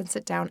 I can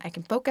sit down, I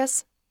can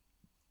focus.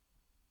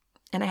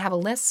 And I have a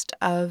list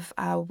of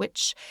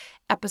which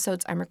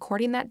episodes I'm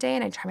recording that day,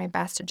 and I try my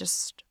best to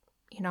just,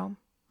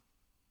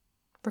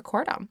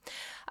 record them.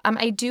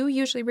 I do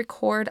usually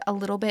record a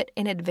little bit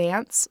in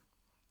advance,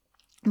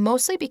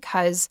 mostly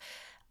because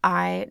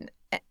and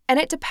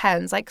it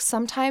depends. Like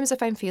sometimes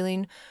if I'm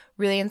feeling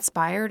really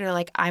inspired or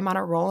like I'm on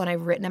a roll and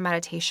I've written a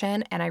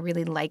meditation and I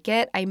really like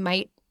it, I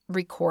might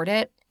record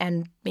it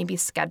and maybe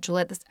schedule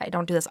it. I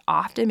don't do this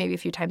often, maybe a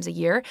few times a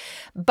year,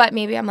 but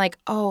maybe I'm like,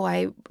 oh,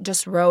 I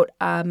just wrote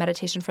a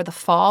meditation for the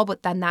fall,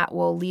 but then that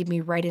will lead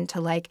me right into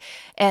like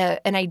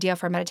an idea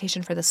for a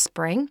meditation for the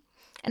spring.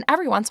 And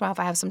every once in a while, if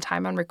I have some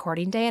time on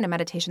recording day and a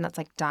meditation that's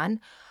like done,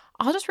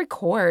 I'll just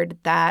record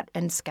that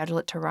and schedule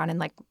it to run in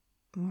like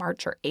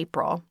March or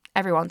April.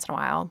 Every once in a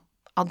while,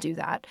 I'll do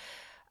that.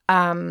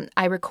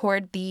 I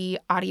record the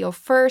audio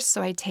first,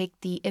 so I take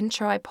the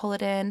intro, I pull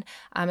it in.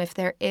 If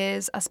there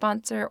is a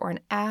sponsor or an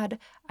ad,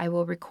 I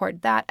will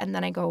record that, and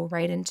then I go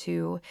right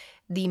into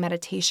the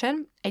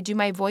meditation. I do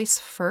my voice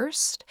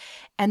first,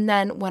 and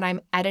then when I'm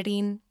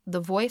editing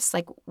the voice,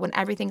 like when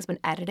everything's been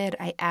edited,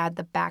 I add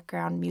the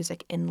background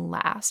music in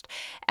last.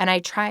 And I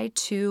try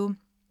to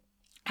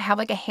have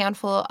like a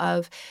handful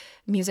of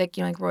music,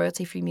 like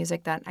royalty-free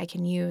music that I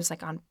can use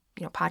like on,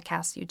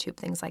 podcasts, YouTube,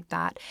 things like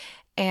that.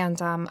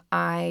 And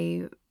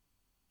I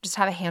just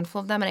have a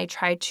handful of them, and I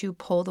try to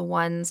pull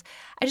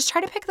I just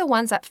try to pick the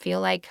ones that feel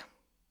like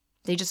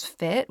they just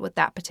fit with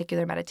that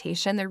particular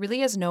meditation. There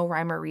really is no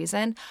rhyme or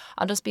reason.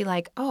 I'll just be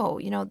like, oh,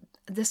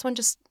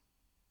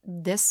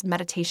 this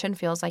meditation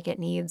feels like it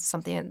needs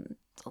something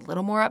a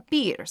little more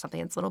upbeat or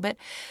something that's a little bit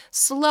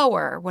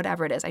slower,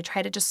 whatever it is. I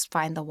try to just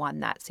find the one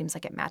that seems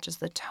like it matches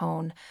the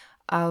tone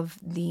of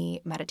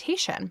the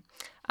meditation.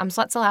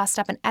 So that's the last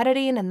step in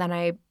editing, and then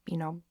I,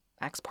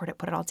 export it,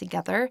 put it all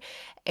together,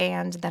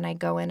 and then I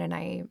go in and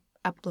I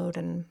upload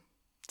and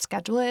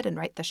schedule it and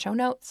write the show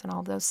notes and all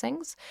of those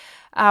things.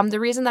 The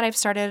reason that I've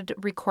started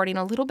recording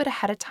a little bit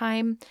ahead of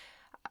time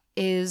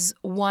is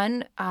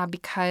one,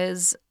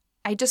 because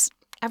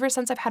ever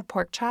since I've had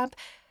Pork Chop,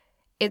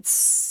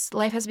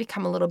 life has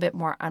become a little bit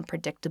more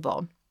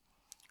unpredictable.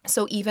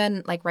 So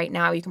even like right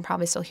now, you can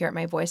probably still hear it in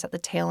my voice at the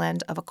tail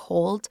end of a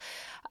cold.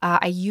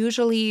 I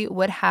usually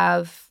would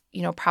have,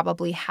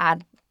 probably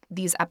had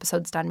these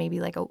episodes done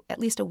maybe like at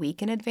least a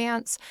week in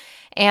advance.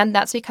 And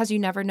that's because you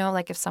never know,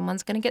 like if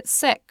someone's going to get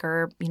sick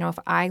or, if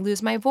I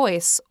lose my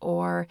voice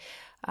or,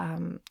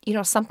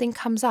 something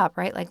comes up,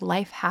 right? Like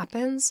life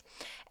happens.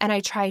 And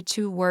I try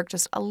to work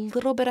just a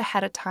little bit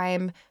ahead of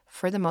time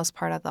for the most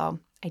part, although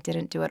I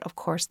didn't do it, of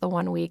course, the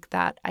 1 week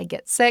that I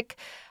get sick.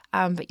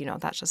 But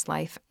that's just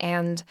life.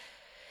 And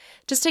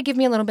just to give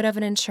me a little bit of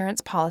an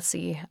insurance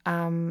policy,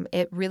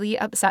 it really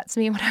upsets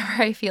me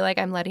whenever I feel like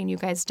I'm letting you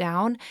guys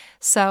down.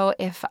 So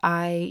if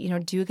I,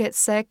 do get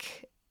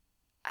sick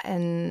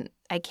and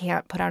I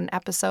can't put out an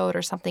episode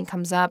or something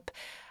comes up,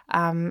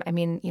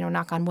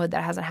 knock on wood,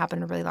 that hasn't happened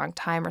in a really long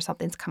time, or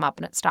something's come up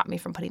and it stopped me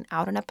from putting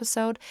out an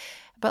episode.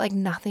 But like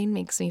nothing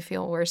makes me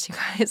feel worse, you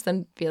guys,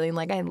 than feeling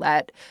like I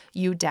let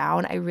you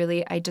down.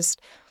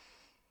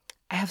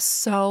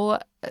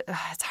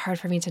 It's hard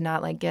for me to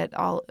not like get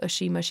all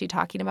mushy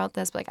talking about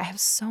this, but like I have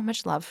so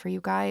much love for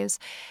you guys,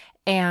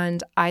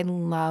 and I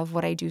love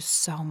what I do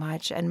so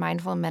much. And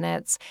Mindful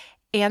Minutes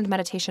and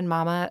Meditation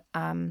Mama,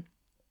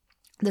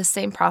 the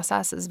same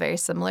process is very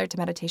similar to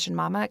Meditation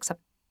Mama,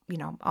 except,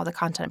 all the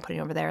content I'm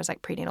putting over there is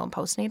like prenatal and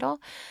postnatal.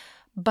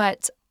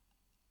 But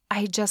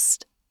I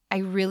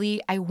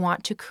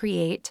want to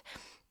create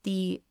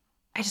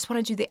I just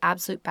want to do the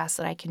absolute best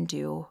that I can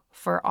do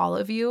for all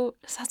of you.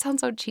 Does that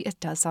sound so cheesy? It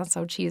does sound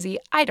so cheesy.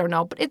 I don't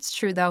know, but it's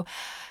true though.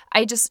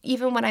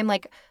 Even when I'm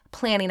like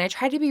planning, I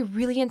try to be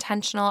really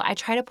intentional. I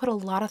try to put a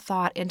lot of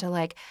thought into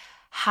like,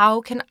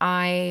 how can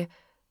I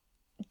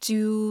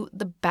do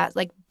the best,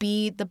 like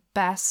be the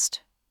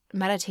best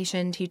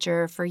meditation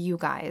teacher for you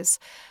guys,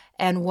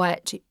 and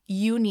what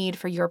you need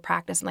for your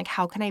practice, and like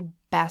how can I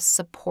best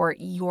support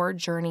your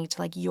journey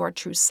to like your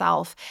true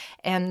self,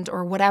 and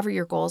or whatever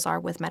your goals are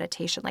with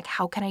meditation, like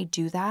how can I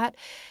do that?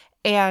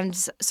 And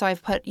so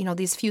I've put,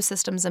 these few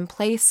systems in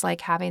place,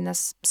 like having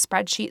this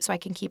spreadsheet so I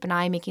can keep an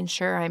eye, making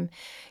sure I'm,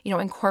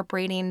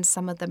 incorporating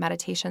some of the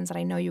meditations that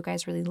I know you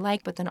guys really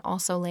like, but then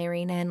also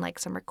layering in like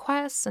some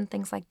requests and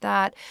things like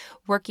that,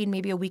 working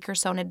maybe a week or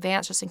so in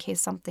advance just in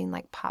case something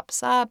like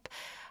pops up,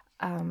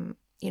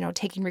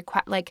 taking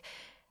request, like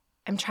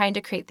I'm trying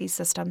to create these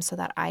systems so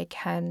that I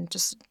can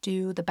just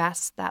do the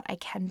best that I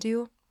can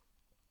do,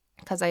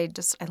 because I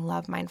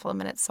love Mindful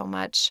Minutes so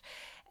much.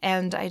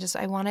 And I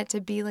want it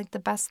to be like the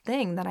best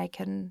thing that I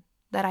can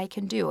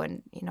do.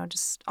 And,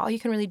 just all you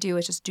can really do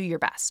is just do your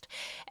best.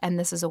 And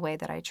this is a way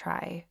that I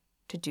try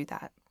to do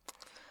that.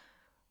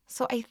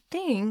 So I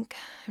think,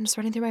 I'm just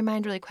running through my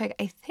mind really quick,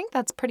 I think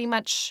that's pretty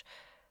much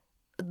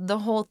the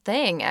whole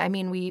thing. I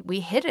mean, we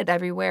hit it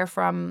everywhere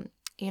from,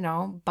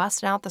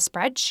 busting out the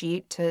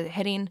spreadsheet to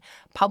hitting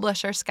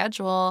publish or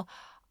schedule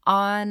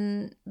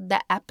on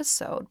the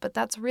episode. But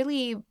that's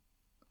really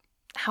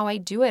how I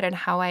do it and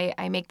how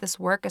I make this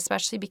work,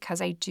 especially because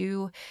I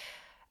do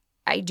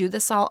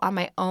this all on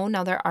my own.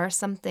 Now, there are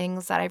some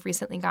things that I've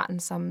recently gotten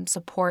some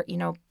support,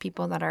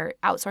 people that are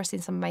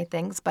outsourcing some of my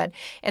things. But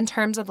in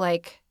terms of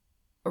like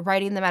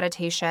writing the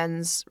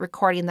meditations,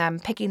 recording them,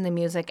 picking the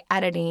music,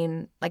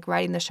 editing, like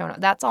writing the show notes,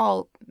 that's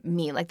all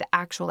me, like the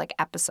actual like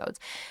episodes.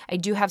 I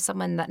do have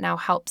someone that now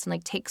helps and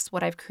like takes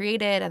what I've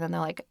created and then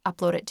they'll like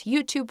upload it to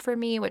YouTube for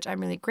me, which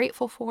I'm really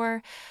grateful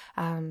for.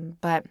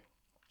 But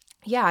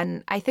yeah,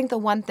 and I think the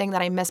one thing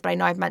that I miss, but I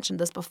know I've mentioned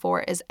this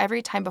before, is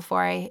every time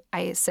before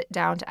I sit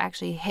down to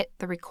actually hit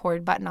the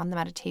record button on the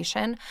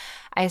meditation,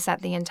 I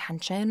set the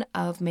intention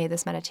of, may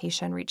this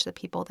meditation reach the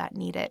people that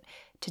need it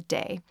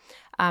today.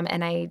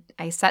 And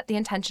I set the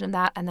intention of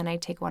that, and then I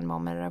take one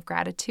moment of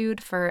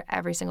gratitude for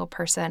every single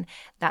person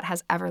that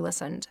has ever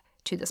listened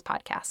to this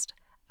podcast.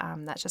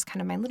 That's just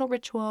kind of my little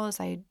ritual, as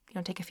I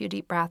take a few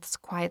deep breaths,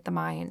 quiet the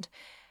mind,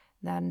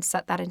 then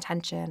set that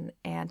intention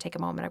and take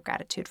a moment of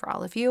gratitude for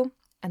all of you.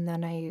 And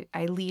then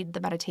I lead the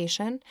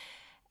meditation,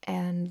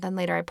 and then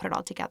later I put it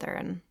all together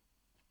and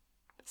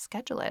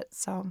schedule it.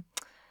 So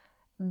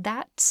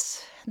that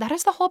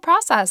is the whole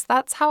process.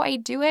 That's how I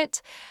do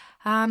it.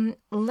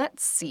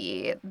 Let's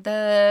see.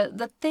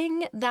 The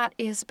thing that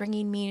is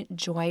bringing me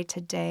joy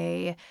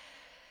today,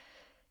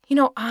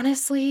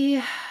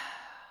 honestly,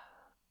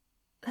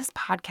 this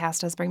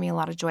podcast does bring me a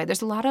lot of joy.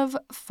 There's a lot of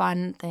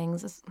fun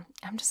things.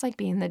 I'm just like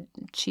being the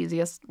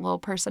cheesiest little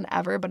person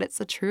ever, but it's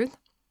the truth.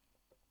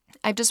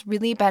 I've just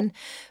really been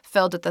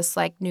filled with this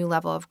like new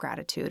level of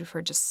gratitude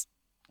for just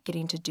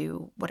getting to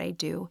do what I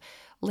do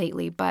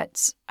lately.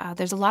 But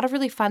there's a lot of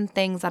really fun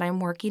things that I'm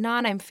working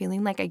on. I'm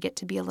feeling like I get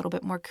to be a little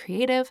bit more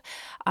creative.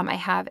 I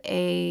have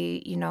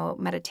a,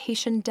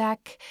 meditation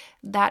deck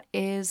that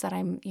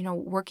I'm,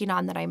 working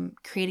on, that I'm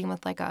creating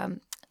with like a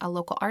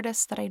local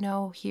artist that I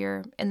know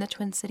here in the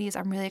Twin Cities.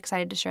 I'm really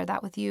excited to share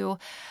that with you.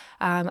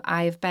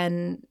 I've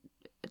been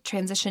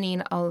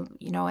transitioning,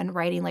 and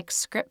writing like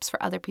scripts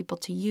for other people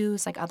to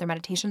use, like other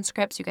meditation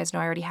scripts. You guys know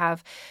I already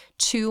have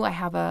 2. I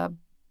have a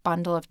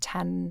bundle of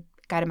 10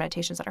 guided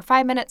meditations that are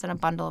 5 minutes and a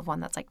bundle of one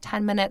that's like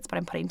 10 minutes, but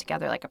I'm putting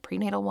together like a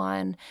prenatal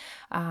one,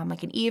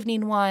 like an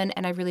evening one.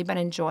 And I've really been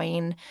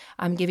enjoying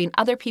giving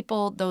other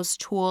people those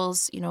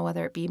tools,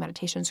 whether it be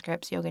meditation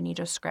scripts, yoga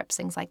nidra scripts,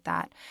 things like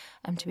that,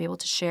 to be able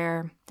to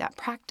share that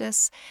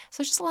practice.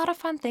 So it's just a lot of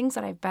fun things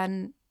that I've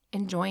been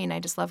enjoying. I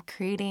just love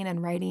creating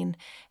and writing,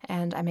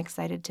 and I'm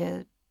excited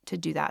to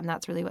do that. And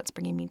that's really what's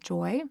bringing me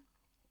joy.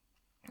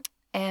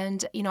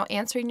 And,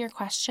 answering your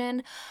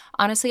question,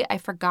 honestly, I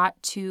forgot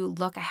to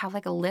look. I have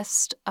like a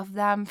list of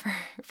them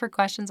for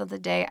questions of the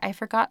day. I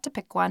forgot to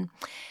pick one,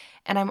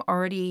 and I'm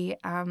already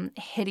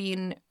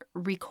hitting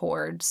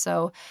record.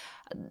 So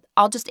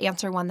I'll just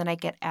answer one that I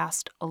get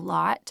asked a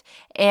lot.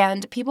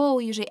 And people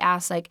will usually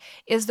ask, like,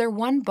 is there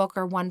one book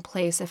or one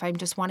place if I'm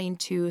just wanting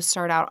to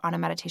start out on a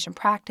meditation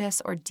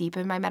practice or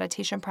deepen my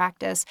meditation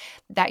practice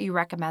that you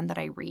recommend that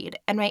I read?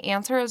 And my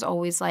answer is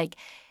always like,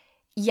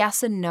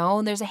 yes and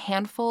no. There's a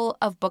handful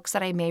of books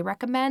that I may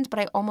recommend, but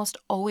I almost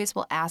always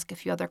will ask a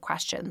few other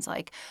questions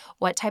like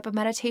what type of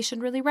meditation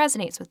really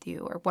resonates with you,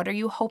 or what are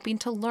you hoping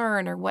to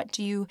learn, or what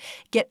do you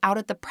get out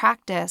of the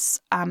practice?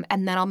 And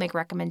then I'll make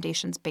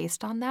recommendations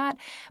based on that.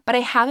 But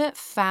I haven't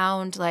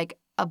found like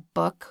a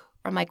book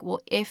where I'm like,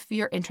 well, if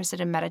you're interested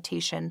in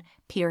meditation,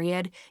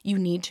 period, you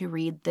need to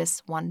read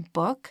this one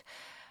book.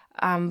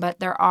 But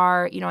there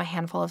are, a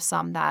handful of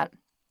some that,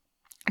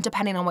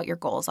 depending on what your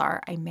goals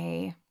are, I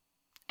may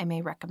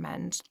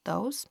recommend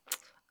those.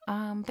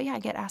 But yeah, I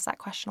get asked that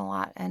question a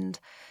lot. And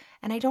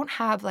I don't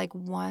have like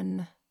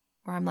one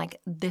where I'm like,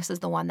 this is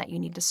the one that you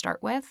need to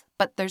start with.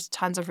 But there's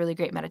tons of really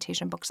great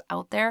meditation books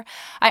out there.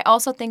 I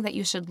also think that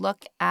you should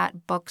look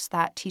at books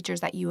that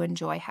teachers that you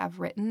enjoy have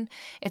written.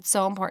 It's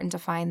so important to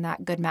find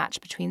that good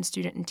match between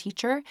student and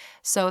teacher.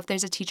 So if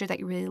there's a teacher that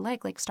you really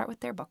like start with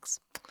their books.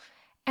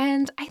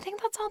 And I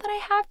think that's all that I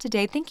have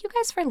today. Thank you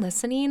guys for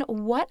listening.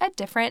 What a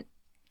different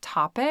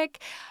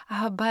topic,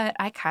 but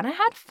I kind of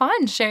had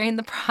fun sharing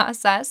the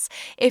process.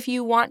 If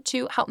you want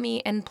to help me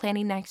in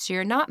planning next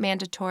year, not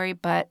mandatory,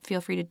 but feel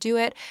free to do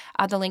it.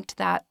 The link to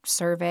that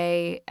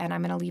survey, and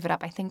I'm going to leave it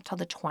up, I think, till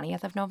the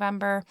 20th of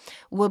November,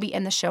 will be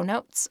in the show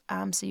notes,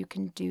 so you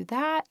can do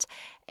that.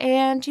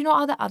 And,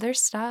 all the other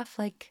stuff,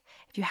 like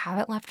if you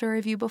haven't left a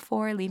review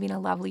before, leaving a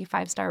lovely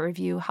 5-star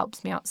review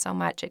helps me out so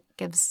much. It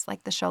gives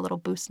like the show a little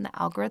boost in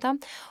the algorithm.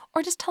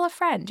 Or just tell a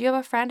friend. You have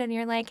a friend and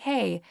you're like,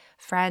 hey,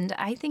 friend,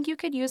 I think you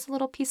could use a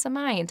little peace of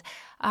mind.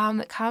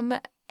 Come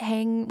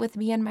hang with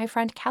me and my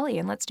friend Kelly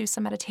and let's do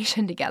some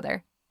meditation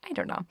together. I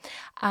don't know.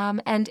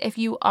 And if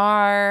you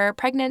are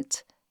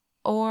pregnant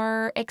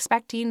or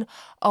expecting,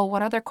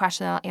 one other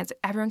question I'll answer.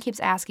 Everyone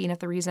keeps asking if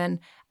the reason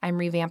I'm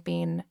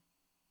revamping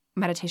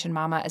Meditation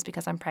Mama is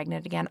because I'm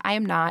pregnant again. I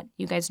am not.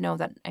 You guys know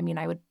that.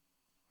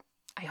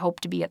 I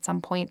hope to be at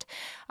some point,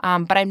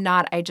 but I'm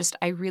not. I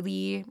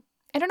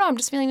don't know. I'm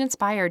just feeling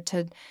inspired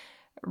to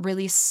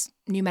release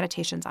new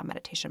meditations on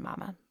Meditation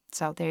Mama.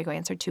 So there you go. I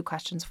answered 2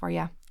 questions for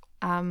you.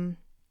 But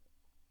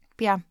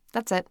yeah,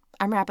 that's it.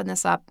 I'm wrapping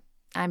this up.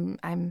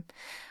 I'm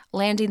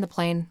landing the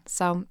plane.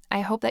 So I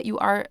hope that you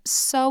are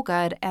so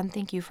good, and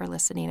thank you for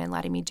listening and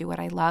letting me do what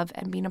I love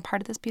and being a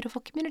part of this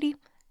beautiful community.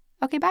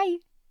 Okay, bye.